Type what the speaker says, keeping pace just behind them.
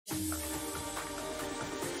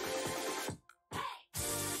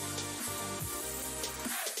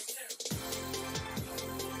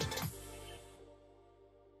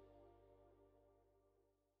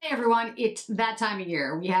everyone, it's that time of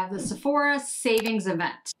year. We have the Sephora Savings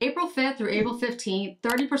Event. April 5th through April 15th,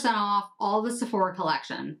 30% off all the Sephora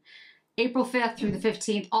collection. April 5th through the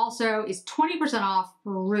 15th also is 20% off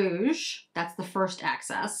for Rouge. That's the first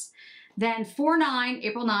access. Then 4/9,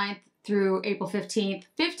 April 9th through April 15th,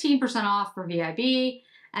 15% off for VIB.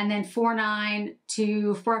 And then 4/9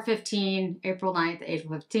 to 4/15, April 9th to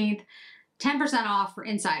April 15th, 10% off for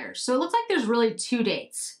insiders. So it looks like there's really two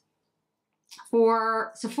dates.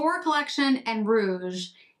 For Sephora collection and Rouge,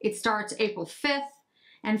 it starts April 5th.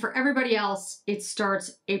 And for everybody else, it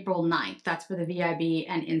starts April 9th. That's for the VIB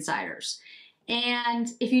and insiders. And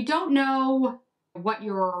if you don't know what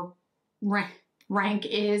your rank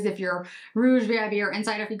is, if you're Rouge, VIB, or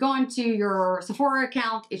insider, if you go into your Sephora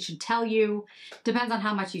account, it should tell you. Depends on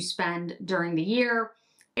how much you spend during the year.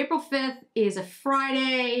 April 5th is a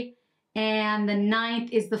Friday, and the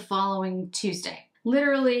 9th is the following Tuesday.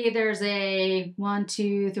 Literally, there's a 1,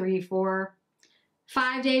 2, 3, 4,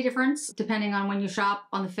 5-day difference depending on when you shop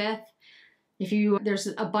on the 5th. There's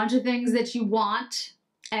a bunch of things that you want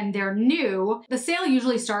and they're new. The sale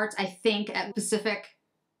usually starts, I think, at Pacific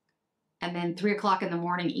and then 3 o'clock in the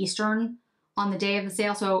morning Eastern on the day of the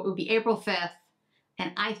sale. So it would be April 5th,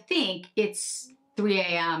 and I think it's 3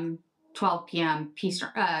 a.m., 12 p.m.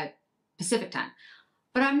 Pacific time.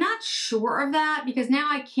 But I'm not sure of that because now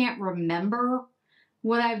I can't remember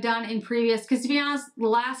what I've done in previous, because to be honest, the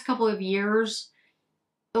last couple of years,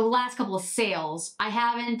 the last couple of sales, I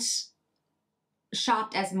haven't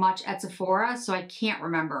shopped as much at Sephora, so I can't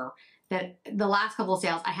remember that the last couple of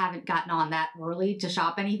sales I haven't gotten on that early to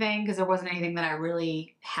shop anything because there wasn't anything that I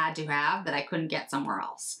really had to have that I couldn't get somewhere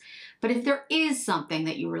else. But if there is something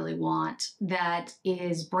that you really want that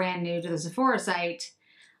is brand new to the Sephora site,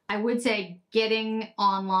 I would say getting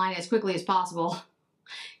online as quickly as possible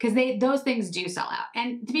because those things do sell out.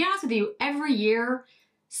 And to be honest with you, every year,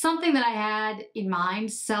 something that I had in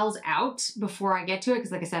mind sells out before I get to it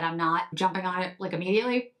because, like I said, I'm not jumping on it like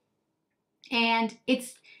immediately. And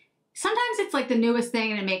sometimes it's like the newest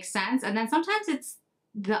thing and it makes sense, and then sometimes it's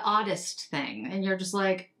the oddest thing and you're just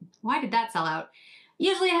like, why did that sell out?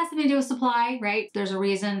 Usually it has to do with supply, right? There's a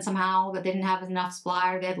reason somehow that they didn't have enough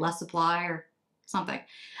supply or they had less supply or something.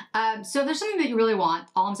 So if there's something that you really want,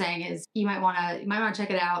 all I'm saying is you might want to check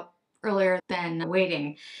it out earlier than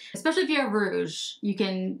waiting. Especially if you have Rouge, you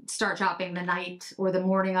can start shopping the night or the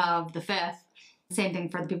morning of the 5th. Same thing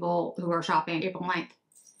for the people who are shopping April 9th.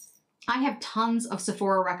 I have tons of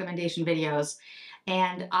Sephora recommendation videos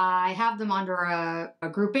and I have them under a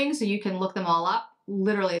grouping so you can look them all up.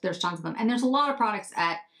 Literally, there's tons of them. And there's a lot of products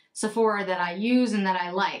at Sephora that I use and that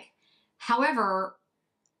I like. However,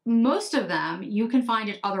 most of them you can find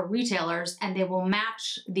at other retailers and they will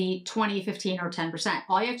match the 20, 15, or 10%.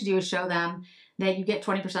 All you have to do is show them that you get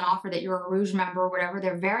 20% off or that you're a Rouge member or whatever.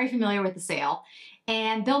 They're very familiar with the sale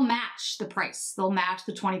and they'll match the price. They'll match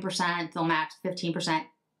the 20%, they'll match 15%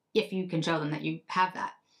 if you can show them that you have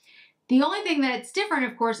that. The only thing that's different,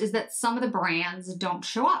 of course, is that some of the brands don't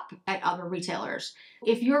show up at other retailers.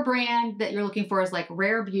 If your brand that you're looking for is like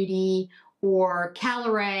Rare Beauty or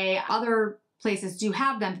Calorie, other places do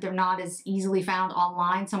have them, but they're not as easily found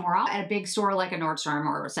online somewhere else. At a big store like a Nordstrom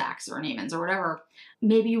or a Saks or a Neiman's or whatever,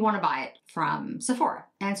 maybe you want to buy it from Sephora.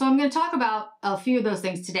 And so I'm going to talk about a few of those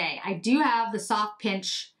things today. I do have the Soft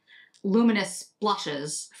Pinch Luminous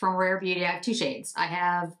blushes from Rare Beauty. I have two shades. I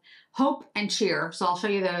have Hope and Cheer, so I'll show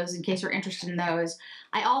you those in case you're interested in those.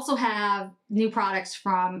 I also have new products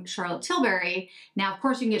from Charlotte Tilbury. Now, of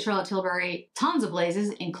course, you can get Charlotte Tilbury tons of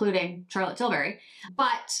places, including Charlotte Tilbury,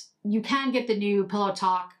 but you can get the new Pillow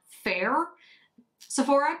Talk Fair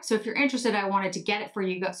Sephora. So if you're interested, I wanted to get it for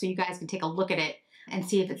you so you guys can take a look at it and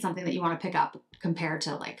see if it's something that you want to pick up compared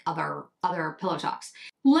to like other Pillow Talks.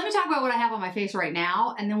 Let me talk about what I have on my face right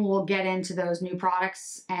now, and then we'll get into those new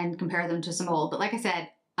products and compare them to some old. But like I said,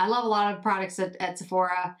 I love a lot of products at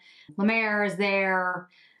Sephora. La Mer is there.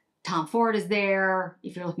 Tom Ford is there.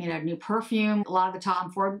 If you're looking at a new perfume, a lot of the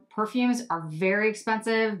Tom Ford perfumes are very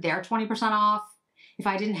expensive. They're 20% off. If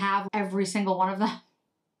I didn't have every single one of them,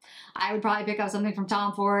 I would probably pick up something from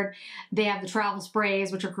Tom Ford. They have the travel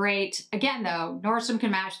sprays, which are great. Again, though, Nordstrom can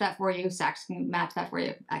match that for you. Saks can match that for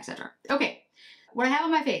you, etc. Okay, what I have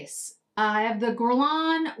on my face. I have the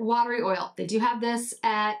Guerlain Watery Oil. They do have this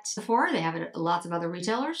at Sephora. They have it at lots of other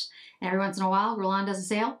retailers. And every once in a while, Guerlain does a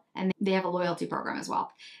sale, and they have a loyalty program as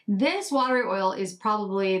well. This watery oil is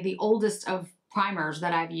probably the oldest of primers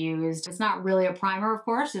that I've used. It's not really a primer, of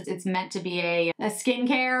course. It's meant to be a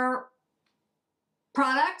skincare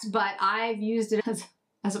product, but I've used it as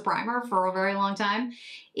as a primer for a very long time.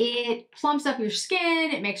 It plumps up your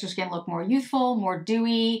skin. It makes your skin look more youthful, more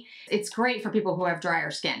dewy. It's great for people who have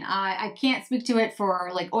drier skin. I can't speak to it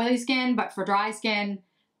for like oily skin, but for dry skin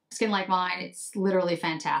like mine, it's literally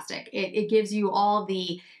fantastic. It gives you all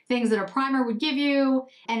the things that a primer would give you,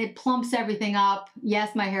 and it plumps everything up.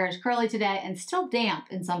 Yes, my hair is curly today and still damp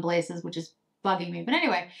in some places, which is bugging me. But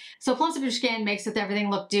anyway, so it plumps up your skin, makes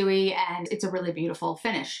everything look dewy, and it's a really beautiful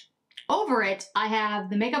finish. Over it, I have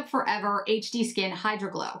the Makeup Forever HD Skin Hydro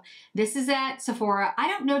Glow. This is at Sephora. I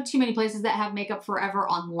don't know too many places that have Makeup Forever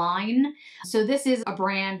online. So this is a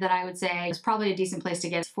brand that I would say is probably a decent place to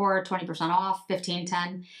get for 20% off,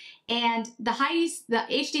 15-10. And the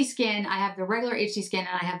HD Skin, I have the regular HD Skin,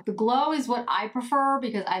 and I have the Glow is what I prefer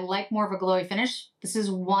because I like more of a glowy finish. This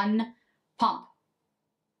is one pump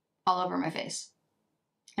all over my face.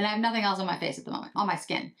 And I have nothing else on my face at the moment, on my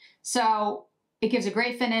skin. So it gives a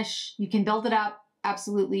great finish. You can build it up.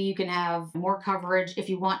 Absolutely. You can have more coverage if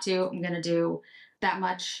you want to. I'm going to do that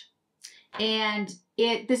much. And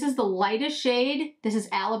this is the lightest shade. This is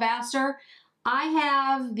Alabaster. I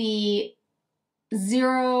have the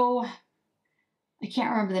Zero, I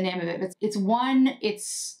can't remember the name of it, but it's one shade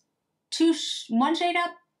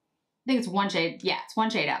up. I think it's one shade. Yeah, it's one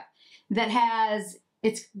shade up that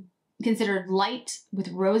it's considered light with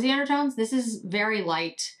rosy undertones. This is very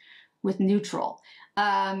light with neutral.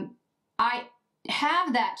 I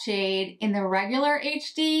have that shade in the regular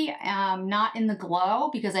HD, not in the Glow,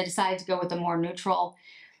 because I decided to go with the more neutral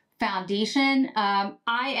foundation. I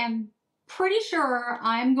am pretty sure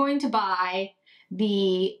I'm going to buy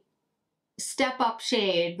the Step Up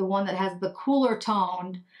shade, the one that has the cooler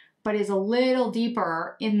toned, but is a little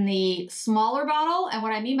deeper in the smaller bottle. And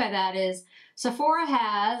what I mean by that is Sephora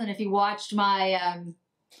has, and if you watched my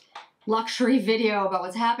luxury video about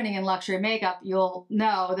what's happening in luxury makeup, you'll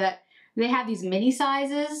know that they have these mini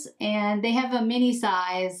sizes, and they have a mini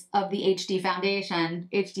size of the HD foundation,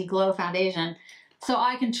 HD Glow foundation. So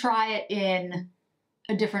I can try it in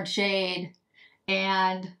a different shade,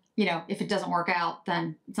 and you know, if it doesn't work out,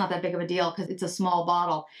 then it's not that big of a deal because it's a small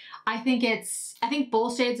bottle. I think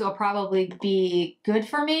both shades will probably be good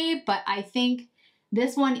for me, but I think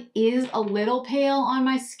this one is a little pale on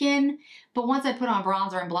my skin, but once I put on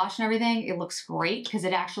bronzer and blush and everything, it looks great because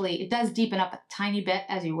it does deepen up a tiny bit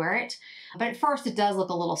as you wear it. But at first it does look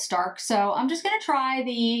a little stark. So I'm just gonna try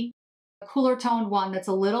the cooler toned one that's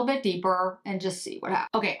a little bit deeper and just see what happens.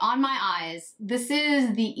 Okay, on my eyes, this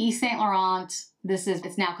is the Yves Saint Laurent.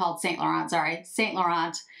 It's now called Saint Laurent, sorry. Saint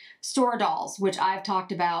Laurent Store Dolls, which I've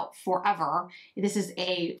talked about forever. This is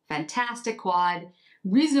a fantastic quad,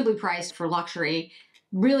 reasonably priced for luxury,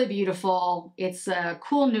 really beautiful. It's a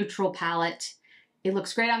cool neutral palette. It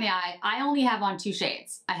looks great on the eye. I only have on 2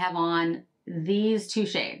 shades. I have on these 2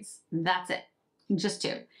 shades. That's it, just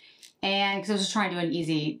 2. And because I was just trying to do an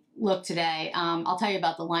easy look today. I'll tell you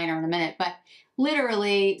about the liner in a minute, but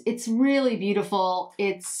literally it's really beautiful.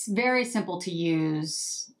 It's very simple to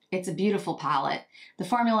use. It's a beautiful palette. The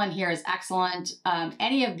formula in here is excellent.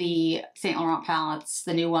 Any of the Saint Laurent palettes,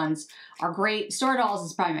 the new ones, are great. Store Dolls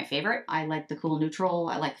is probably my favorite. I like the cool neutral.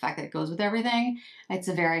 I like the fact that it goes with everything. It's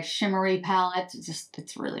a very shimmery palette.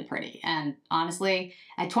 It's really pretty. And honestly,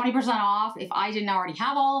 at 20% off, if I didn't already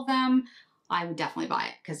have all of them, I would definitely buy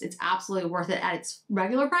it because it's absolutely worth it at its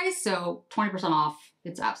regular price. So 20% off,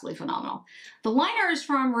 it's absolutely phenomenal. The liner is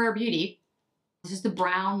from Rare Beauty. This is the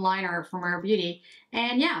brown liner from Rare Beauty.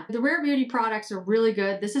 And yeah, the Rare Beauty products are really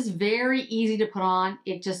good. This is very easy to put on.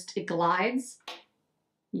 It glides.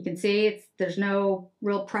 You can see there's no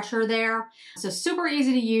real pressure there. So super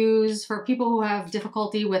easy to use for people who have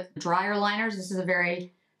difficulty with drier liners. This is a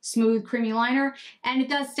very smooth, creamy liner, and it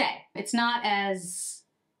does stay. It's not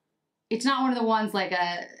one of the ones like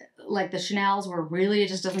the Chanel's where really it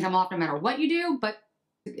just doesn't come off no matter what you do, but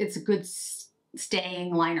it's a good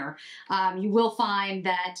staying liner. You will find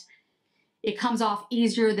that it comes off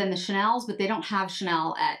easier than the Chanel's, but they don't have the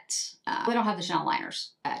Chanel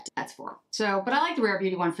liners at Sephora. So, but I like the Rare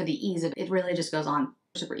Beauty one for the ease of it. It really just goes on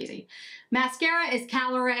super easy. Mascara is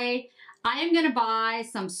Caloray. I am going to buy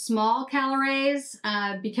some small Calarays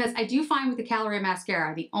because I do find with the Caloray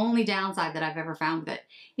mascara, the only downside that I've ever found with it,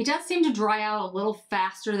 it does seem to dry out a little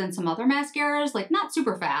faster than some other mascaras, like not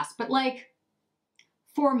super fast, but like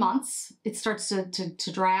 4 months, it starts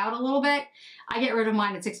to dry out a little bit. I get rid of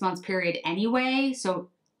mine at 6 months period anyway,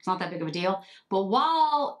 so it's not that big of a deal. But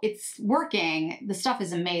while it's working, the stuff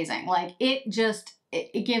is amazing. Like it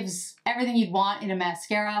gives everything you'd want in a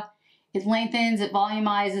mascara. It lengthens, it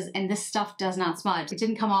volumizes, and this stuff does not smudge. It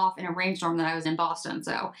didn't come off in a rainstorm that I was in Boston,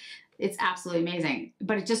 so It's absolutely amazing,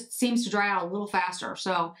 but it just seems to dry out a little faster.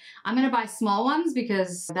 So I'm going to buy small ones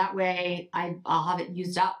because that way I'll have it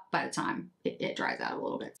used up by the time it dries out a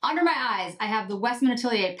little bit. Under my eyes, I have the Westman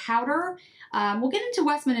Atelier powder. We'll get into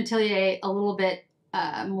Westman Atelier a little bit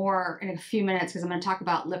more in a few minutes because I'm going to talk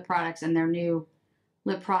about lip products and their new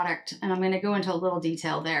lip product, and I'm going to go into a little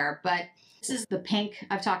detail there. But this is the pink.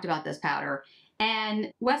 I've talked about this powder.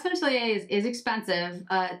 And Westman Atelier is expensive.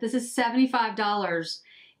 This is $75.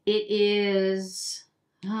 It is,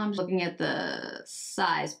 I'm just looking at the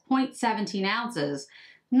size, 0.17 ounces.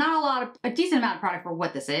 Not a lot of, a decent amount of product for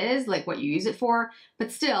what this is, like what you use it for,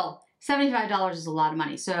 but still, $75 is a lot of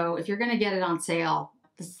money. So if you're gonna get it on sale,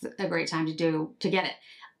 this is a great time to get it.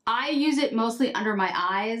 I use it mostly under my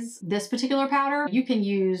eyes. This particular powder, you can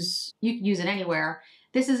use it anywhere.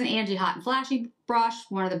 This is an Angie Hot and Flashy brush,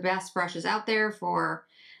 one of the best brushes out there for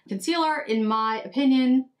concealer, in my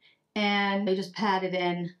opinion. And I just pat it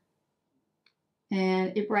in,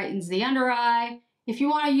 and it brightens the under eye. If you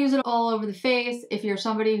want to use it all over the face, if you're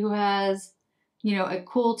somebody who has, you know, a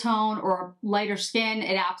cool tone or lighter skin,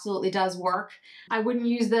 it absolutely does work. I wouldn't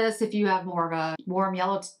use this if you have more of a warm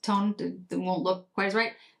yellow tone. It won't look quite as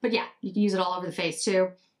right. But yeah, you can use it all over the face too.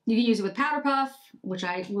 You can use it with powder puff, which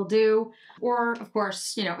I will do, or of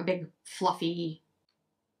course, you know, a big fluffy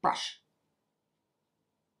brush.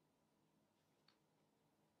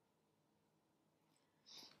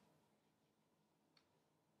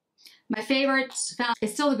 My favorite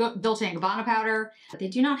is still the Dolce & Gabbana powder. They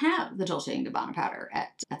do not have the Dolce & Gabbana powder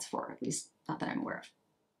at Sephora, at least not that I'm aware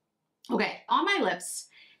of. Okay, on my lips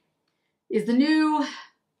is the new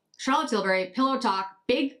Charlotte Tilbury Pillow Talk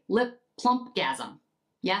Big Lip Plumpgasm.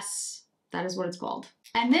 Yes, that is what it's called.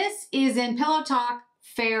 And this is in Pillow Talk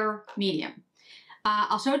Fair Medium.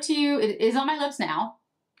 I'll show it to you. It is on my lips now.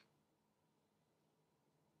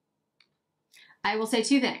 I will say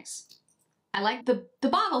two things. I like the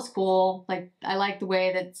bottle's cool. Like, I like the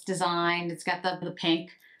way that it's designed. It's got the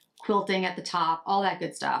pink quilting at the top, all that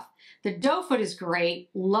good stuff. The doe foot is great.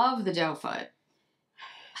 Love the doe foot.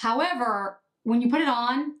 However, when you put it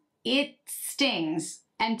on, it stings.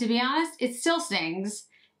 And to be honest, it still stings.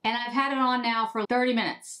 And I've had it on now for 30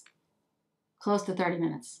 minutes, close to 30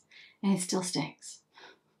 minutes, and it still stings.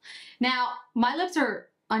 Now, my lips are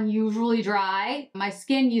unusually dry. My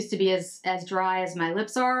skin used to be as dry as my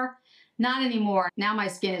lips are. Not anymore. Now my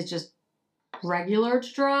skin is just regular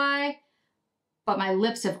dry, but my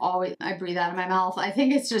lips have always, I breathe out of my mouth. I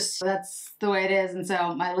think it's just, that's the way it is. And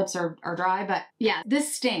so my lips are dry, but yeah,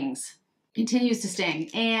 this stings, continues to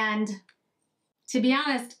sting. And to be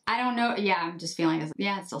honest, I don't know. Yeah, I'm just feeling this.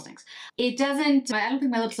 Yeah, it still stinks. It doesn't, I don't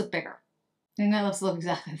think my lips look bigger. I think my lips look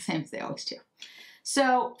exactly the same as they always do.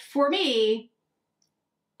 So for me,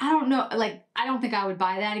 I don't know, like, I don't think I would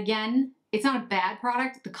buy that again. It's not a bad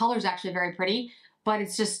product. The color is actually very pretty, but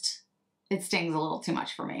it's just, it stings a little too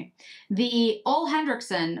much for me. The Ole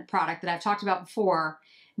Henriksen product that I've talked about before,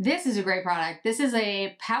 this is a great product. This is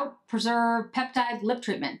a Pout Preserve Peptide Lip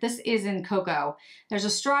Treatment. This is in cocoa. There's a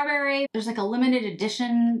strawberry. There's like a limited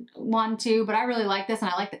edition one too, but I really like this and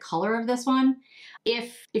I like the color of this one.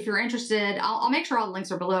 If you're interested, I'll make sure all the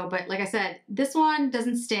links are below, but like I said, this one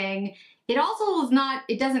doesn't sting. It also is not,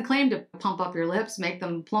 it doesn't claim to pump up your lips, make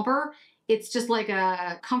them plumper. It's just like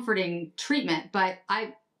a comforting treatment, but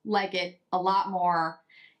I like it a lot more,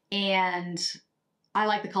 and I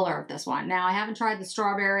like the color of this one. Now, I haven't tried the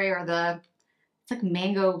strawberry or it's like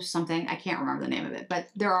mango something. I can't remember the name of it, but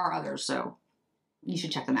there are others, so you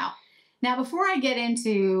should check them out. Now, before I get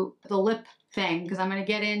into the lip thing, because I'm going to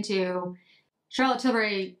get into Charlotte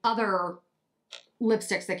Tilbury other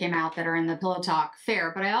lipsticks that came out that are in the Pillow Talk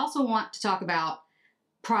Fair, but I also want to talk about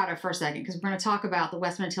Prada for a second, because we're going to talk about the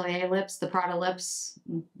Westman Atelier lips, the Prada lips,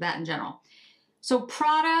 that in general. So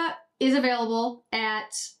Prada is available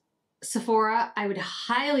at Sephora. I would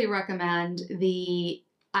highly recommend the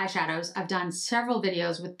eyeshadows. I've done several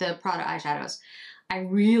videos with the Prada eyeshadows. I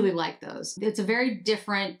really like those. It's a very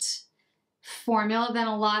different formula than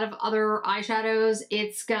a lot of other eyeshadows.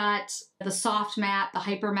 It's got the soft matte, the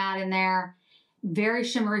hyper matte in there. Very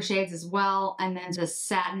shimmery shades as well, and then the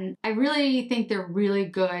satin. I really think they're really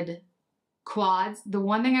good quads. The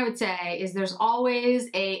one thing I would say is there's always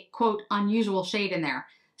a, quote, unusual shade in there.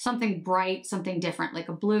 Something bright, something different, like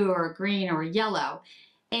a blue or a green or a yellow.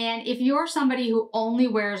 And if you're somebody who only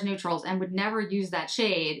wears neutrals and would never use that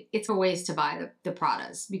shade, it's a waste to buy the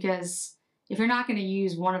Pradas, because if you're not going to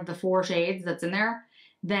use one of the 4 shades that's in there,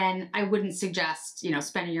 then I wouldn't suggest, you know,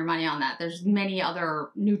 spending your money on that. There's many other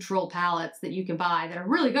neutral palettes that you can buy that are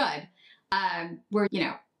really good, where, you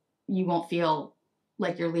know, you won't feel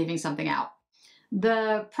like you're leaving something out.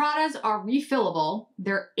 The Pradas are refillable.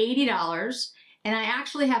 They're $80. And I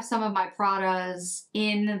actually have some of my Pradas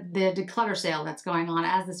in the Declutter sale that's going on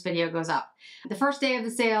as this video goes up. The first day of the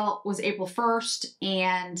sale was April 1st,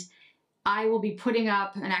 and I will be putting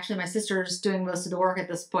up, and actually my sister's doing most of the work at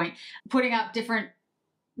this point, putting up different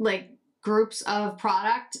like groups of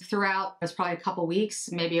product throughout, it's probably a couple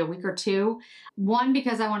weeks, maybe a week or two. One,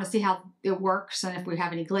 because I want to see how it works and if we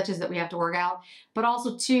have any glitches that we have to work out, but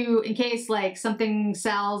also two, in case like something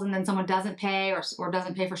sells and then someone doesn't pay or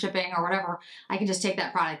doesn't pay for shipping or whatever, I can just take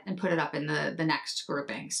that product and put it up in the next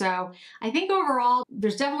grouping. So I think overall,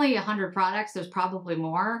 there's definitely 100 products. There's probably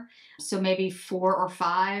more. So maybe 4 or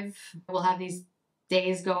 5 will have these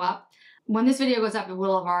days go up. When this video goes up, it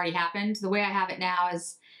will have already happened. The way I have it now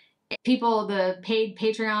is people, the paid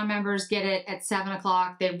Patreon members get it at 7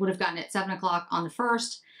 o'clock. They would have gotten it at 7 o'clock on the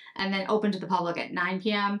 1st and then open to the public at 9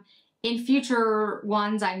 p.m. In future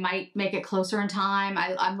ones, I might make it closer in time.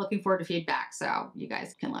 I'm looking forward to feedback, so you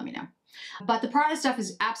guys can let me know. But the Prada stuff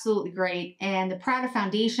is absolutely great. And the Prada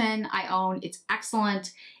foundation I own, it's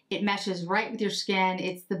excellent. It meshes right with your skin.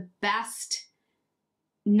 It's the best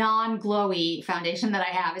non-glowy foundation that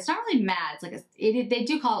I have. It's not really matte. It's like they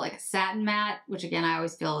do call it like a satin matte, which again, I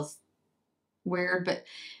always feel is weird, but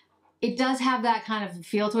it does have that kind of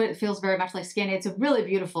feel to it. It feels very much like skin. It's a really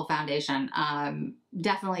beautiful foundation.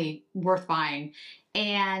 Definitely worth buying.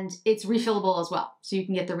 And it's refillable as well. So you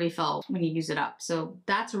can get the refill when you use it up. So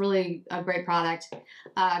that's really a great product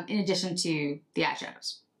in addition to the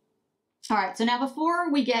eyeshadows. All right, so now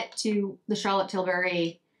before we get to the Charlotte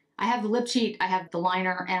Tilbury, I have the lip cheat, I have the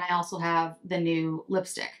liner, and I also have the new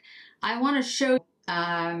lipstick. I want to show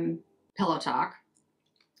Pillow Talk.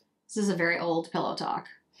 This is a very old Pillow Talk.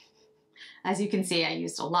 As you can see, I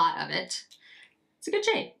used a lot of it. It's a good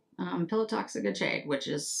shade. Pillow Talk's a good shade, which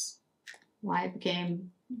is why it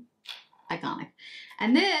became iconic.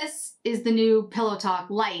 And this is the new Pillow Talk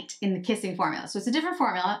Light in the Kissing formula. So it's a different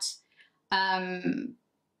formula.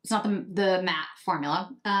 It's not the matte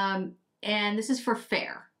formula. And this is for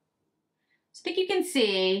fair. So I think you can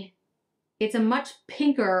see it's a much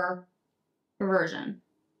pinker version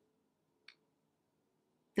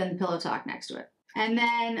than the Pillow Talk next to it. And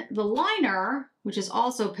then the liner, which is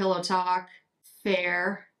also Pillow Talk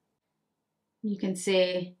Fair, you can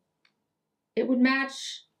see it would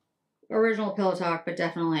match original Pillow Talk, but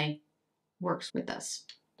definitely works with this.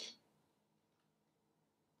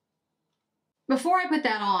 Before I put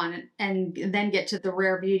that on and then get to the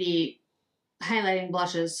Rare Beauty highlighting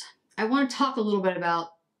blushes, I want to talk a little bit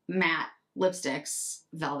about matte lipsticks,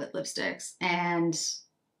 velvet lipsticks, and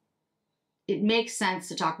it makes sense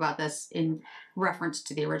to talk about this in reference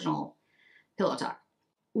to the original Pillow Talk.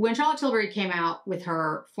 When Charlotte Tilbury came out with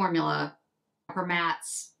her formula, her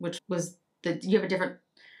mattes, which was you have a different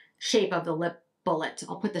shape of the lip bullet.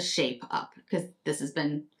 I'll put the shape up because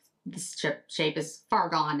this shape is far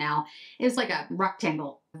gone now. It's like a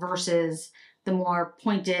rectangle versus the more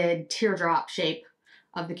pointed teardrop shape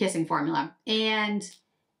of the Kissing formula. And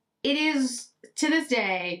it is, to this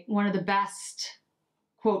day, one of the best,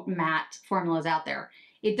 quote, matte formulas out there.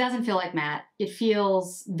 It doesn't feel like matte. It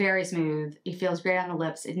feels very smooth. It feels great on the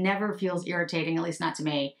lips. It never feels irritating, at least not to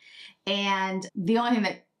me. And the only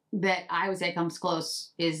thing that I would say comes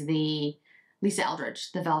close is the Lisa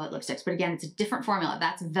Eldridge, the velvet lipsticks. But again, it's a different formula.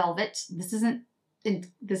 That's velvet. This is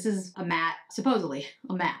a matte, supposedly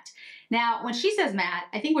a matte. Now, when she says matte,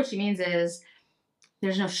 I think what she means is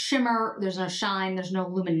there's no shimmer, there's no shine, there's no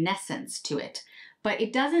luminescence to it. But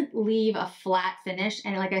it doesn't leave a flat finish.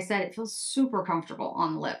 And like I said, it feels super comfortable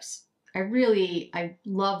on the lips. I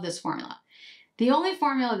love this formula. The only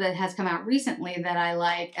formula that has come out recently that I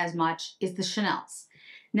like as much is the Chanel's.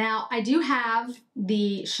 Now, I do have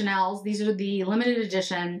the Chanel's. These are the limited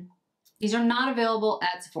edition. These are not available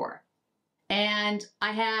at Sephora. And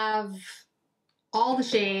I have all the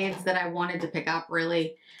shades that I wanted to pick up,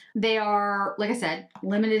 really. They are, like I said,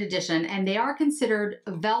 limited edition, and they are considered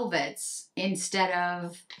velvets instead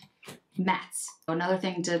of mattes. Another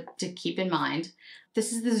thing to keep in mind.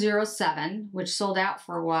 This is the 07, which sold out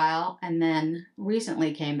for a while and then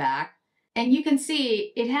recently came back. And you can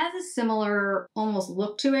see it has a similar almost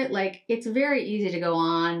look to it. Like, it's very easy to go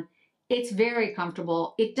on. It's very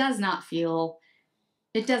comfortable. It does not feel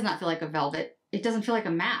like a velvet. It doesn't feel like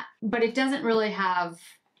a matte, but it doesn't really have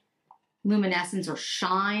luminescence or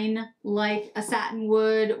shine like a satin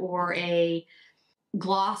would or a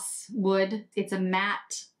gloss would. It's a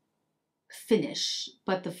matte finish,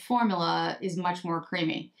 but the formula is much more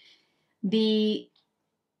creamy. The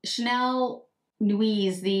Chanel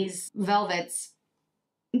Nuits, these velvets,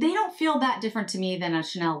 they don't feel that different to me than a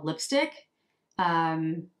Chanel lipstick.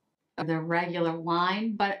 the regular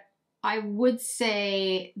line, but I would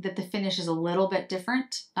say that the finish is a little bit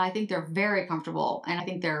different. I think they're very comfortable and I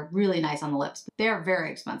think they're really nice on the lips. But they're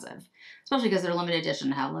very expensive, especially because they're limited edition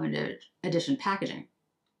and have limited edition packaging.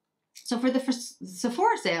 So for the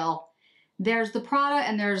Sephora sale, there's the Prada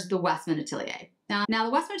and there's the Westman Atelier. Now the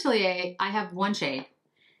Westman Atelier, I have one shade,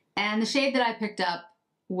 and the shade that I picked up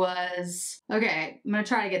was, okay, I'm gonna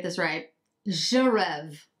try to get this right, Je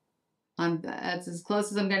Rêve. That's as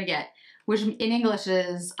close as I'm gonna get, which in English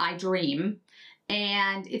is I Dream.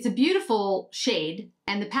 And it's a beautiful shade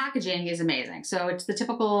and the packaging is amazing. So it's the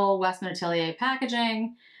typical Westman Atelier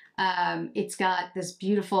packaging. It's got this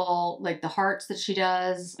beautiful, like the hearts that she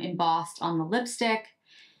does embossed on the lipstick.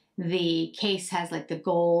 The case has like the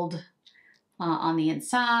gold on the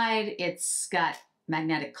inside. It's got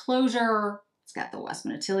magnetic closure. It's got the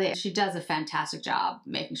Westman Atelier. She does a fantastic job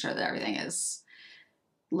making sure that everything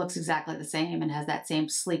looks exactly the same and has that same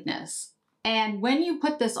sleekness. And when you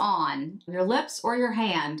put this on your lips or your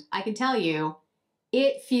hand, I can tell you,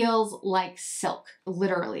 it feels like silk,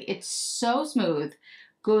 literally. It's so smooth,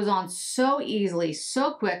 goes on so easily,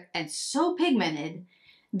 so quick, and so pigmented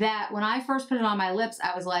that when I first put it on my lips,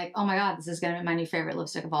 I was like, oh my God, this is gonna be my new favorite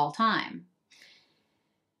lipstick of all time.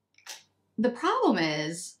 The problem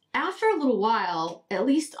is, after a little while, at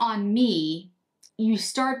least on me, you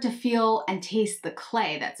start to feel and taste the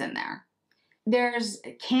clay that's in there. There's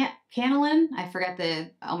Canilin, I forget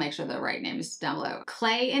I'll make sure the right name is down below,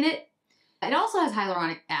 clay in it. It also has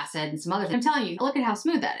hyaluronic acid and some other things. I'm telling you, look at how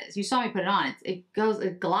smooth that is. You saw me put it on. It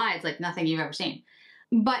glides like nothing you've ever seen.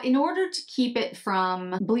 But in order to keep it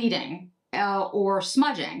from bleeding or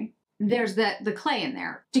smudging, there's the clay in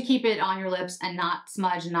there to keep it on your lips and not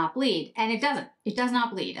smudge and not bleed. And it doesn't. It does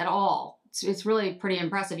not bleed at all. It's really pretty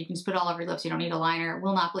impressive. You can just put it all over your lips. You don't need a liner. It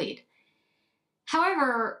will not bleed.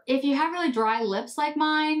 However, if you have really dry lips like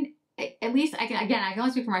mine, at least I can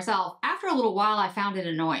only speak for myself. After a little while, I found it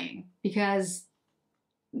annoying because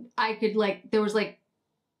I could there was like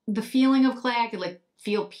the feeling of clay. I could like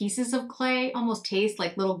feel pieces of clay, almost taste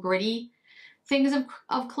like little gritty things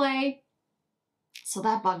of clay. So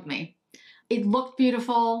that bugged me. It looked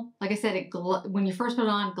beautiful. Like I said, when you first put it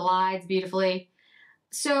on, glides beautifully.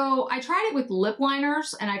 So I tried it with lip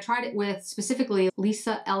liners, and I tried it with specifically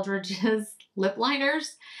Lisa Eldridge's lip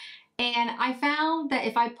liners. And I found that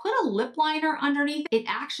if I put a lip liner underneath it,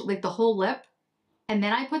 actually, like the whole lip, and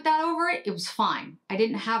then I put that over it, it was fine. I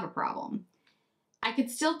didn't have a problem. I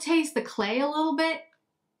could still taste the clay a little bit,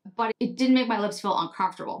 but it didn't make my lips feel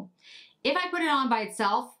uncomfortable. If I put it on by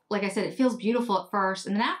itself, like I said, it feels beautiful at first,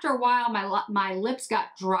 and then after a while, my lips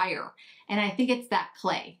got drier, and I think it's that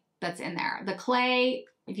clay that's in there. The clay,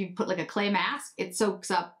 if you put like a clay mask, it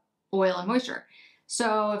soaks up oil and moisture.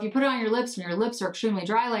 So if you put it on your lips and your lips are extremely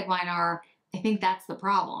dry like mine are, I think that's the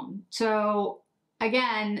problem. So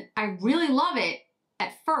again, I really love it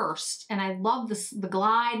at first, and I love the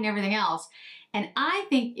glide and everything else. And I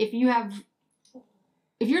think if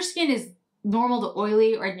your skin is normal to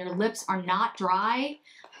oily or your lips are not dry,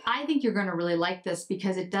 I think you're gonna really like this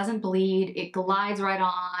because it doesn't bleed, it glides right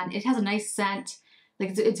on, it has a nice scent.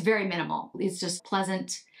 Like it's very minimal. It's just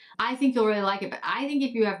pleasant. I think you'll really like it, but I think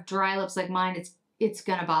if you have dry lips like mine, it's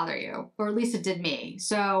gonna bother you, or at least it did me.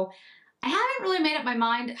 So I haven't really made up my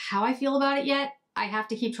mind how I feel about it yet. I have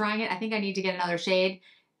to keep trying it. I think I need to get another shade.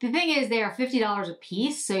 The thing is, they are $50 a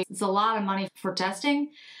piece, so it's a lot of money for testing.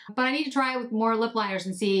 But I need to try it with more lip liners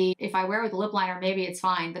and see if I wear it with a lip liner, maybe it's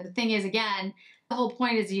fine. But the thing is, again, the whole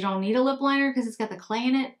point is you don't need a lip liner because it's got the clay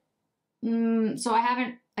in it. So I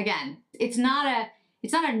haven't, again, it's not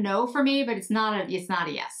a no for me, but it's not a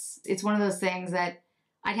yes. It's one of those things that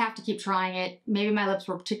I'd have to keep trying it. Maybe my lips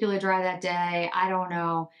were particularly dry that day. I don't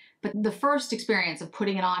know. But the first experience of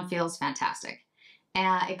putting it on feels fantastic.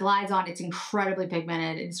 It glides on. It's incredibly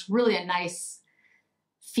pigmented. It's really a nice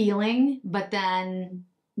feeling, but then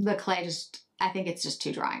the clay I think it's just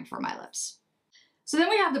too drying for my lips. So then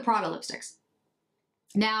we have the Prada lipsticks.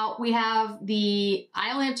 Now we have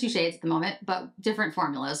I only have 2 shades at the moment, but different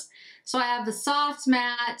formulas. So I have the soft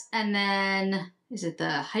matte, and then, is it the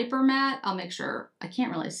hyper matte? I'll make sure. I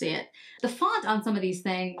can't really see it. The font on some of these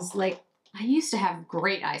things, like I used to have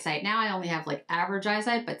great eyesight. Now I only have like average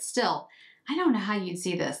eyesight, but still, I don't know how you'd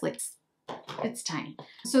see this. Like it's tiny.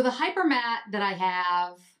 So the hyper matte that I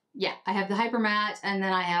have, I have the hyper matte, and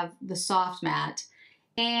then I have the soft matte.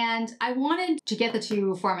 And I wanted to get the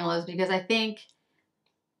 2 formulas because I think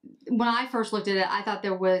when I first looked at it, I thought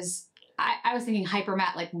there was, I was thinking hyper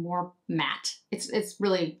matte, like more matte. It's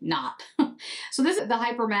really not. So this is the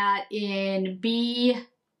hyper matte in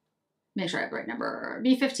make sure I have the right number,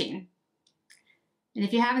 B15. And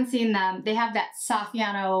if you haven't seen them, they have that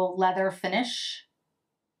Saffiano leather finish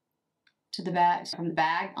to the bag, from the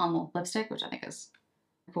bag on the lipstick, which I think is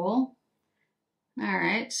cool. All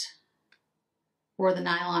right. Or the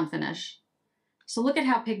nylon finish. So look at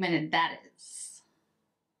how pigmented that is.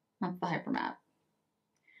 That's the Hyper Matte.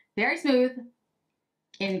 Very smooth,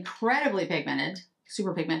 incredibly pigmented,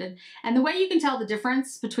 super pigmented. And the way you can tell the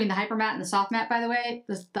difference between the Hyper Matte and the Soft Matte, by the way,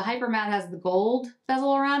 the Hyper Matte has the gold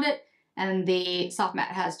bezel around it, and the Soft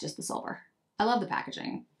Matte has just the silver. I love the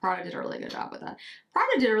packaging. Prada did a really good job with that.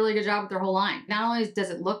 Prada did a really good job with their whole line. Not only does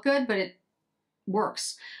it look good, but it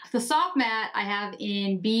works. The Soft Matte I have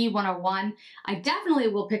in B101. I definitely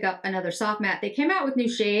will pick up another Soft Matte. They came out with new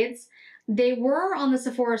shades. They were on the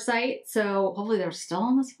Sephora site, so hopefully they're still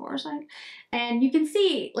on the Sephora site. And you can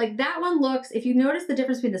see, like, that one looks, if you notice the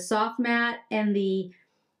difference between the Soft Matte and the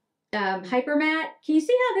Hyper Matte, can you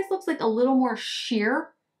see how this looks like a little more sheer?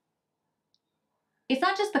 It's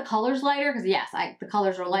not just the colors lighter, because yes, the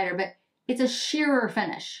colors are lighter, but it's a sheerer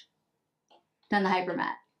finish than the Hyper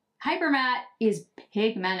Matte. Hyper Matte is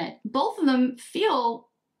pigmented. Both of them feel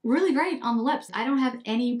really great on the lips. I don't have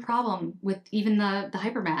any problem with even the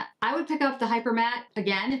Hyper Matte. I would pick up the Hyper Matte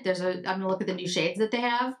again if there's I'm gonna look at the new shades that they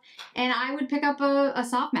have, and I would pick up a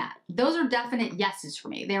Soft Matte. Those are definite yeses for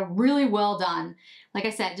me. They're really well done. Like I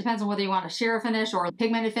said, it depends on whether you want a sheer finish or a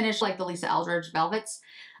pigmented finish like the Lisa Eldridge Velvets.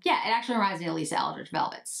 Yeah, it actually reminds me of Lisa Eldridge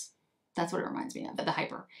Velvets. That's what it reminds me of, the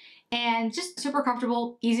Hyper. And just super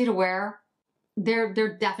comfortable, easy to wear.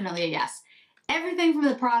 They're definitely a yes. Everything from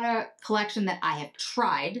the Prada collection that I have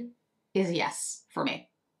tried is a yes for me.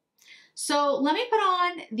 So let me put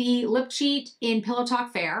on the lip cheat in Pillow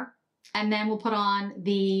Talk Fair, and then we'll put on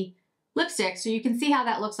the lipstick so you can see how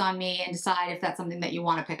that looks on me and decide if that's something that you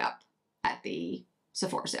want to pick up at the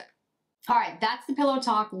Sephora sip. All right, that's the Pillow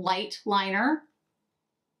Talk Light Liner.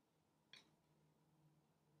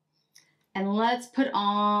 And let's put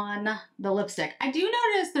on the lipstick. I do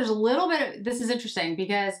notice there's a little bit of, this is interesting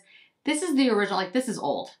because this is the original, like this is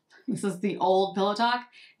old. This is the old Pillow Talk.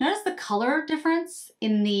 Notice the color difference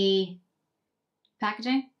in the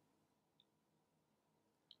packaging?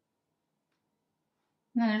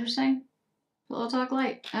 Isn't that interesting? Pillow Talk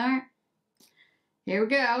Light, all right. Here we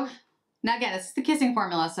go. Now again, this is the kissing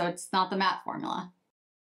formula, so it's not the matte formula.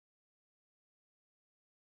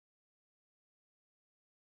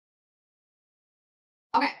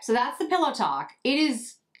 Okay, so that's the Pillow Talk.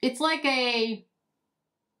 It's like a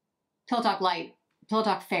Pillow Talk Light, Pillow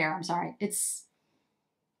Talk Fair, I'm sorry. It's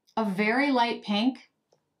a very light pink.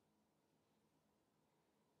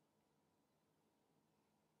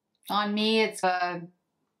 On me, it's I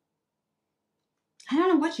don't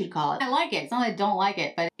know what you'd call it. I like it. It's not that I don't like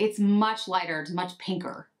it, but it's much lighter. It's much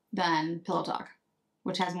pinker than Pillow Talk,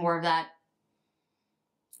 which has more of that.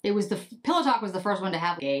 Pillow Talk was the first one to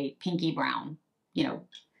have a pinky brown, you know,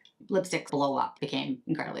 lipsticks blow up, became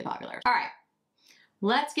incredibly popular. All right,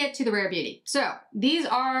 let's get to the Rare Beauty. So these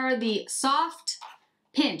are the Soft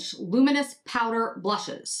Pinch Luminous Powder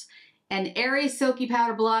Blushes, an airy, silky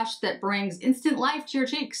powder blush that brings instant life to your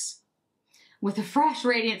cheeks with a fresh,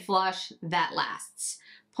 radiant flush that lasts.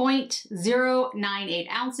 0.098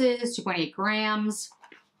 ounces, 2.8 grams.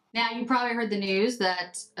 Now, you probably heard the news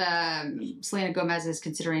that Selena Gomez is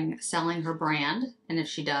considering selling her brand, and if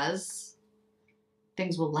she does,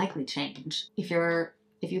 things will likely change. If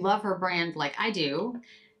you love her brand like I do,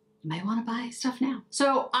 you might want to buy stuff now.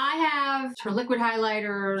 So I have her liquid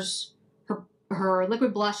highlighters, her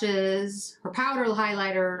liquid blushes, her powder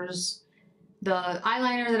highlighters, the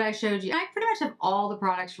eyeliner that I showed you. I pretty much have all the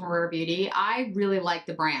products from Rare Beauty. I really like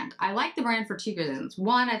the brand. I like the brand for two reasons.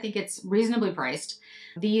 One, I think it's reasonably priced.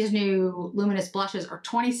 These new Luminous blushes are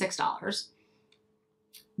 $26.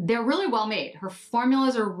 They're really well made. Her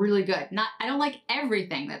formulas are really good. I don't like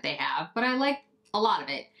everything that they have, but I like a lot of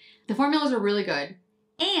it. The formulas are really good.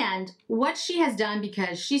 And what she has done,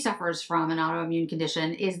 because she suffers from an autoimmune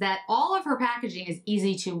condition, is that all of her packaging is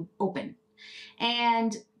easy to open.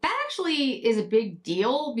 And that actually is a big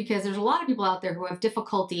deal because there's a lot of people out there who have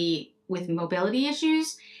difficulty with mobility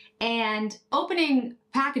issues, and opening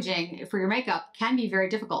packaging for your makeup can be very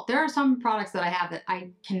difficult. There are some products that I have that I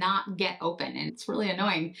cannot get open, and it's really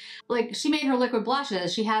annoying. Like, she made her liquid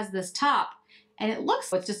blushes, she has this top, and it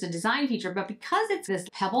looks like it's just a design feature, but because it's this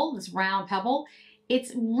pebble, this round pebble,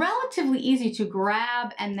 it's relatively easy to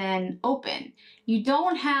grab and then open. You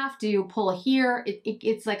don't have to pull here.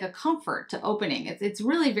 It's like a comfort to opening. It's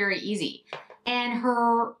really very easy. And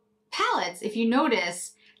her palettes, if you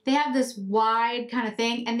notice, they have this wide kind of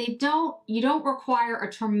thing, and you don't require a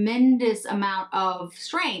tremendous amount of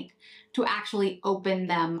strength to actually open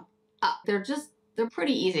them up. They're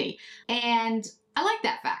pretty easy. And I like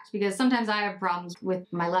that fact because sometimes I have problems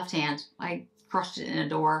with my left hand. I crushed it in a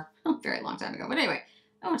door a very long time ago. But anyway,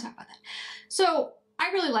 I won't talk about that. So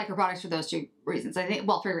I really like her products for those two reasons. I think,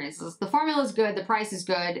 well, three reasons. The formula is good, the price is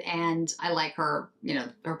good, and I like her, you know,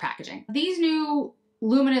 her packaging. These new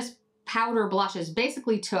Luminous powder blushes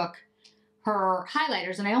basically took her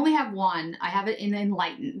highlighters, and I only have one. I have it in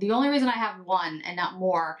Enlighten. The only reason I have one and not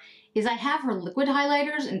more is I have her liquid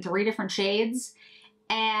highlighters in 3 different shades,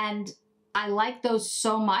 and I like those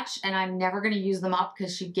so much, and I'm never going to use them up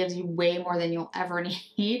because she gives you way more than you'll ever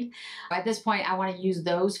need. At this point, I want to use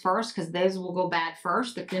those first because those will go bad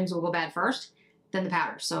first. The creams will go bad first, then the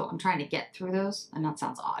powders. So I'm trying to get through those. I know it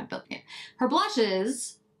sounds odd, but yeah. Her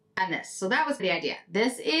blushes and this. So that was the idea.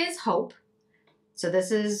 This is Hope. So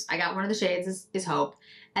this is, I got one of the shades is Hope.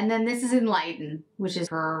 And then this is Enlighten, which is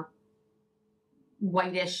her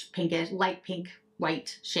whitish, pinkish, light pink,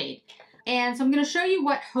 white shade. And so I'm going to show you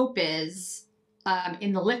what Hope is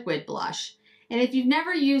in the liquid blush. And if you've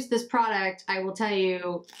never used this product, I will tell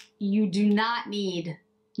you, you do not need,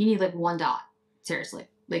 you need like 1 dot. Seriously,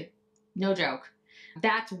 like no joke.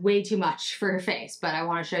 That's way too much for your face, but I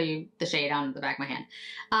want to show you the shade on the back of my hand.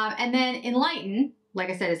 And then Enlighten,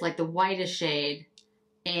 like I said, is like the whitest shade.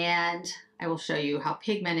 And I will show you how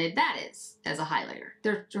pigmented that is as a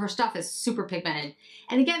highlighter. Her stuff is super pigmented.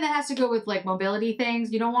 And again, that has to go with like mobility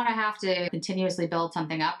things. You don't want to have to continuously build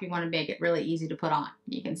something up. You want to make it really easy to put on.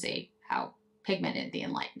 You can see how pigmented the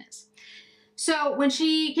Enlighten is. So when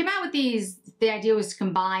she came out with these, the idea was to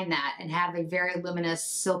combine that and have a very luminous,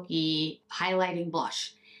 silky highlighting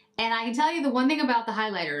blush. And I can tell you the one thing about the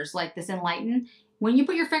highlighters, like this Enlighten, when you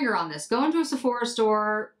put your finger on this, go into a Sephora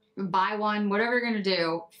store, buy one, whatever you're going to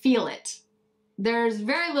do, feel it. There's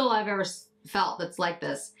very little I've ever felt that's like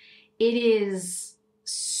this. It is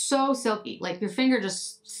so silky. Like your finger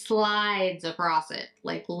just slides across it,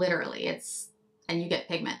 like literally. And you get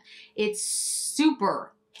pigment. It's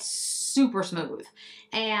super, super smooth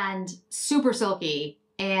and super silky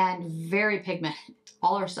and very pigmented.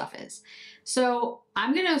 All her stuff is. So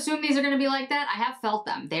I'm going to assume these are going to be like that. I have felt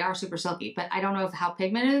them. They are super silky, but I don't know how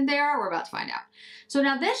pigmented they are. We're about to find out. So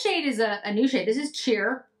now this shade is a new shade. This is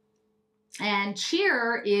Cheer. And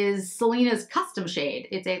Cheer is Selena's custom shade.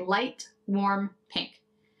 It's a light, warm pink.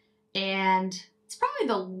 And it's probably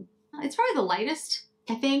the lightest,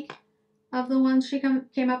 I think, of the ones she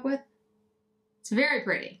came up with. It's very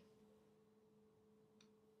pretty.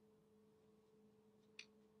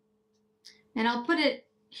 And I'll put it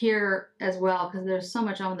here as well because there's so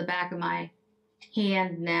much on the back of my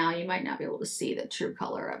hand now. You might not be able to see the true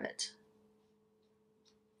color of it.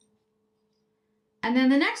 And then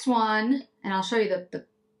the next one, and I'll show you the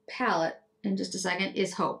palette in just a second,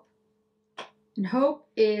 is Hope. And Hope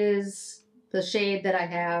is the shade that I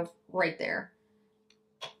have right there.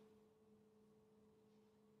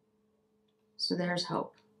 So there's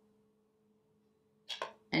Hope.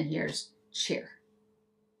 And here's Cheer.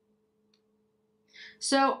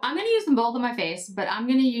 So I'm going to use them both on my face, but I'm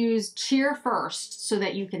going to use Cheer first so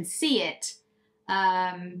that you can see it,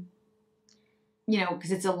 you know,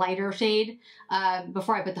 because it's a lighter shade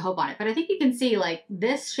before I put the Hope on it. But I think you can see like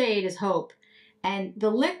this shade is Hope and the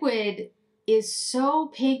liquid is so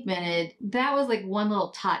pigmented. That was like one little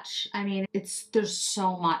touch. I mean, there's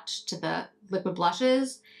so much to the liquid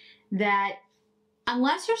blushes that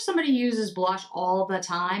unless you're somebody who uses blush all the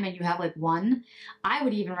time and you have like one, I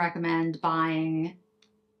would even recommend buying,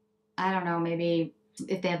 I don't know, maybe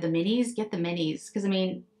if they have the minis, get the minis. Because I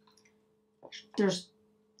mean,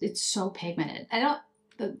 it's so pigmented.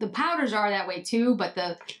 The powders are that way too, but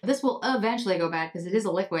this will eventually go bad because it is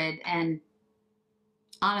a liquid. And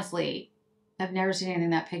honestly, I've never seen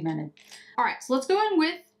anything that pigmented. All right, so let's go in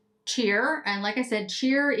with Cheer. And like I said,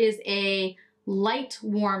 Cheer is a light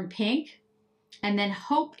warm pink. And then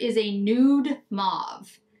Hope is a nude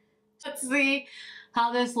mauve. Let's see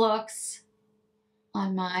how this looks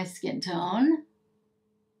on my skin tone.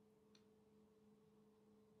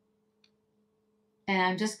 And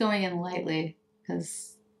I'm just going in lightly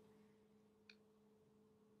because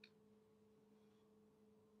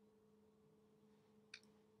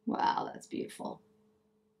wow, that's beautiful.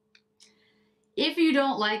 If you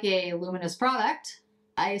don't like a luminous product,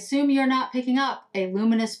 I assume you're not picking up a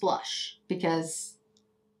luminous blush because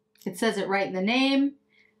it says it right in the name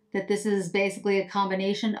that this is basically a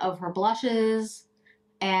combination of her blushes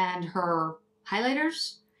and her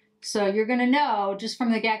highlighters. So you're going to know just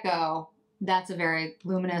from the get-go that's a very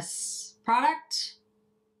luminous product.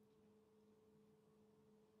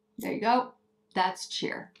 There you go. That's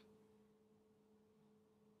Cheer.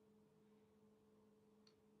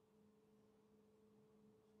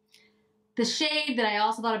 The shade that I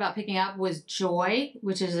also thought about picking up was Joy,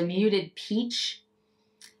 which is a muted peach.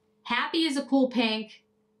 Happy is a cool pink.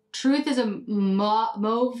 Truth is a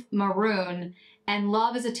mauve maroon. And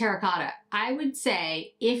Love is a terracotta. I would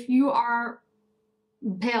say if you are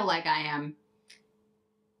pale like I am,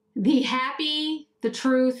 the Happy, the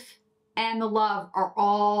Truth, and the Love are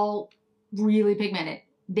all really pigmented.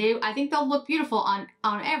 I think they'll look beautiful on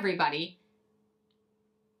everybody,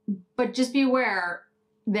 but just be aware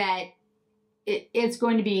that it's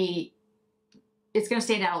going to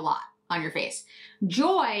stand out a lot on your face.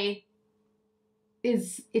 Joy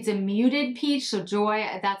it's a muted peach, so Joy,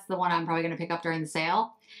 that's the one I'm probably going to pick up during the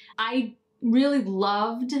sale. I really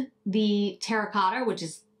loved the terracotta, which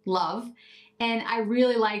is Love, and I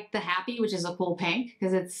really liked the Happy, which is a cool pink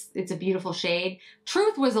because it's a beautiful shade.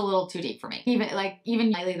 Truth was a little too deep for me.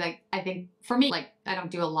 Even lately, I think for me, I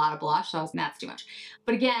don't do a lot of blush, so that's too much.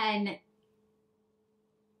 But again,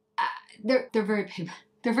 they're very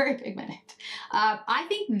pigmented. I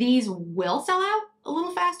think these will sell out a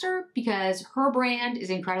little faster because her brand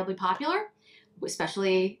is incredibly popular,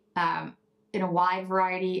 especially in a wide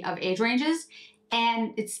variety of age ranges,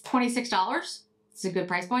 and it's $26. It's a good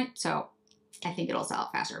price point, so I think it'll sell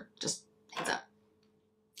out faster. Just heads up.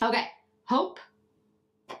 Okay, Hope.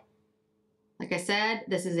 Like I said,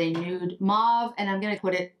 this is a nude mauve, and I'm gonna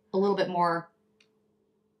put it a little bit more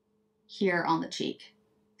here on the cheek.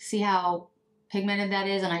 See how pigmented that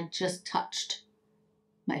is? And I just touched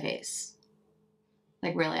my face.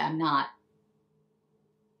 Like really, I'm not.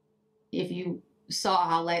 If you saw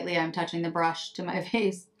how lightly I'm touching the brush to my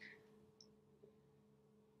face.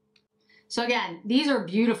 So again, these are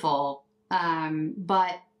beautiful,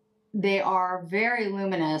 but they are very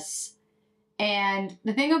luminous. And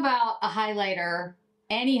the thing about a highlighter,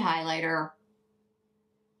 any highlighter,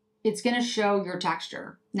 it's gonna show your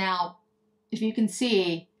texture. Now, if you can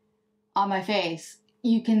see on my face,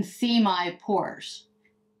 you can see my pores.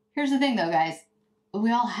 Here's the thing though, guys,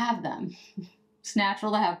 we all have them. It's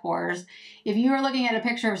natural to have pores. If you are looking at a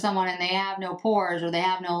picture of someone and they have no pores or they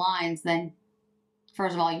have no lines, then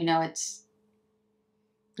first of all, you know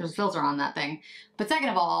there's a filter on that thing. But second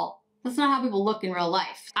of all, that's not how people look in real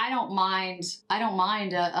life. I don't mind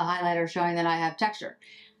a highlighter showing that I have texture.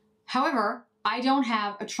 However, I don't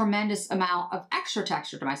have a tremendous amount of extra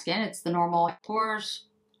texture to my skin. It's the normal pores.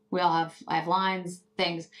 I have lines,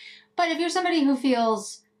 things. But if you're somebody who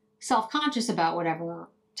feels self-conscious about whatever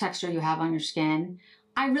texture you have on your skin,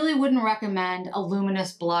 I really wouldn't recommend a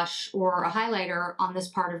luminous blush or a highlighter on this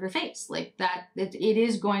part of your face. Like that, it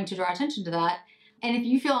is going to draw attention to that. And if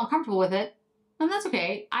you feel uncomfortable with it, then that's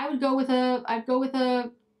okay. I'd go with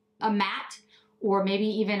a matte or maybe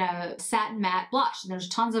even a satin matte blush. There's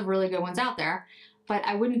tons of really good ones out there, but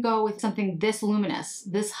I wouldn't go with something this luminous,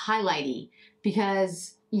 this highlighty,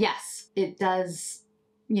 because yes, it does,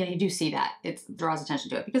 you do see that. It draws attention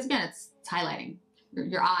to it because again, it's highlighting.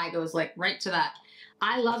 Your eye goes like right to that.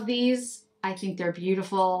 I love these. I think they're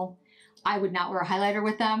beautiful. I would not wear a highlighter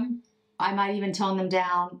with them. I might even tone them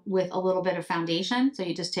down with a little bit of foundation. So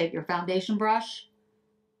you just take your foundation brush,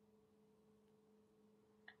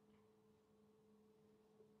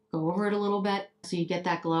 go over it a little bit so you get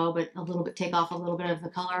that glow, but a little bit, take off a little bit of the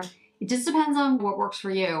color. It just depends on what works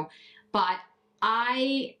for you. But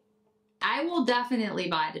I will definitely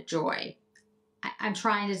buy the Joy. I'm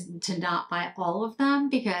trying to not buy all of them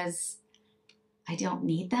because I don't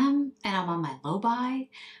need them and I'm on my low buy.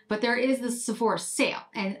 But there is this Sephora sale,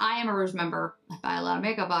 and I am a Rouge member. I buy a lot of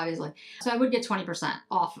makeup, obviously. So I would get 20%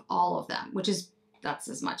 off all of them, that's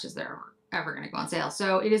as much as they're ever going to go on sale.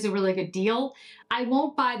 So it is a really good deal. I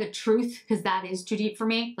won't buy the Truth because that is too deep for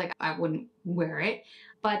me. Like I wouldn't wear it.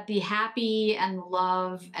 But the Happy and the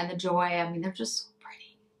Love and the Joy, I mean, they're just so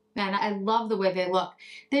pretty. And I love the way they look.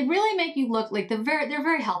 They really make you look like they're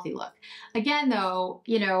very healthy look. Again, though,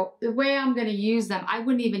 the way I'm going to use them, I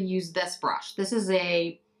wouldn't even use this brush. This is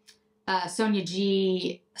a Sonia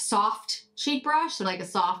G soft cheek brush, so like a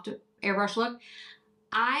soft airbrush look.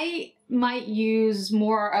 I might use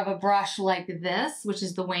more of a brush like this, which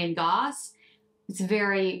is the Wayne Goss.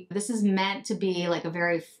 This is meant to be like a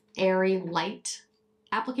very airy, light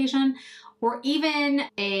application, or even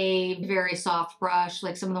a very soft brush,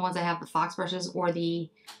 like some of the ones I have, the Fox brushes or the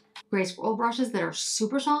Gray Squirrel brushes that are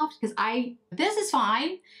super soft, because this is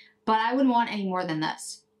fine, but I wouldn't want any more than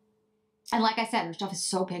this. And like I said, their stuff is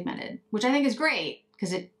so pigmented, which I think is great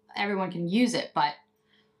because everyone can use it, but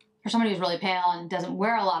for somebody who's really pale and doesn't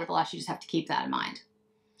wear a lot of blush, you just have to keep that in mind.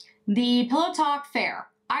 The Pillow Talk Fair,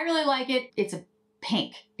 I really like it. It's a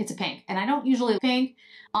pink. It's a pink, and I don't usually pink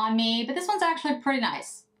on me, but this one's actually pretty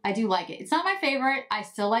nice. I do like it. It's not my favorite. I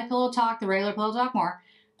still like Pillow Talk, the regular Pillow Talk, more,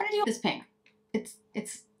 I'm gonna do this pink.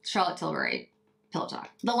 It's Charlotte Tilbury Pillow Talk.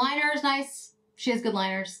 The liner is nice. She has good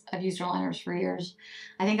liners. I've used her liners for years.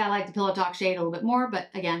 I think I like the Pillow Talk shade a little bit more, but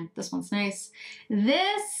again, this one's nice.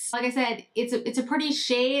 This, like I said, it's a pretty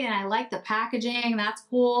shade and I like the packaging. That's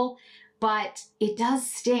cool, but it does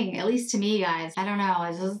sting, at least to me, guys. I don't know,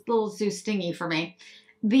 it's just a little too stingy for me.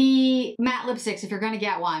 The matte lipsticks, if you're gonna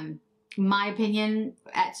get one, my opinion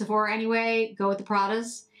at Sephora anyway, go with the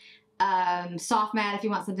Pradas. Soft matte if you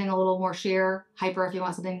want something a little more sheer. Hyper if you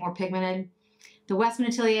want something more pigmented. The Westman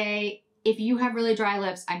Atelier, if you have really dry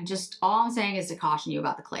lips, all I'm saying is to caution you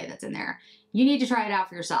about the clay that's in there. You need to try it out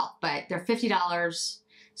for yourself, but they're $50.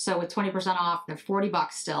 So with 20% off, they're 40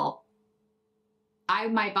 bucks still. I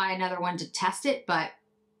might buy another one to test it, but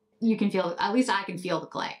you can feel, at least I can feel the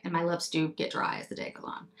clay, and my lips do get dry as the day goes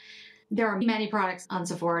on. There are many products on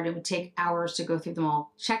Sephora and it would take hours to go through them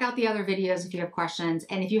all. Check out the other videos if you have questions.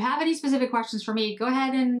 And if you have any specific questions for me, go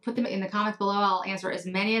ahead and put them in the comments below. I'll answer as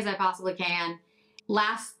many as I possibly can.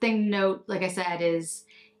 Last thing to note, like I said, is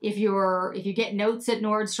if you get notes at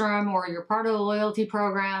Nordstrom or you're part of the loyalty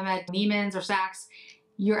program at Neiman's or Saks,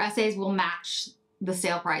 your essays will match the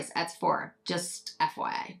sale price at Sephora, just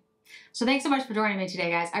FYI. So thanks so much for joining me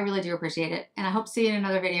today, guys. I really do appreciate it. And I hope to see you in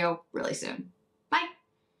another video really soon.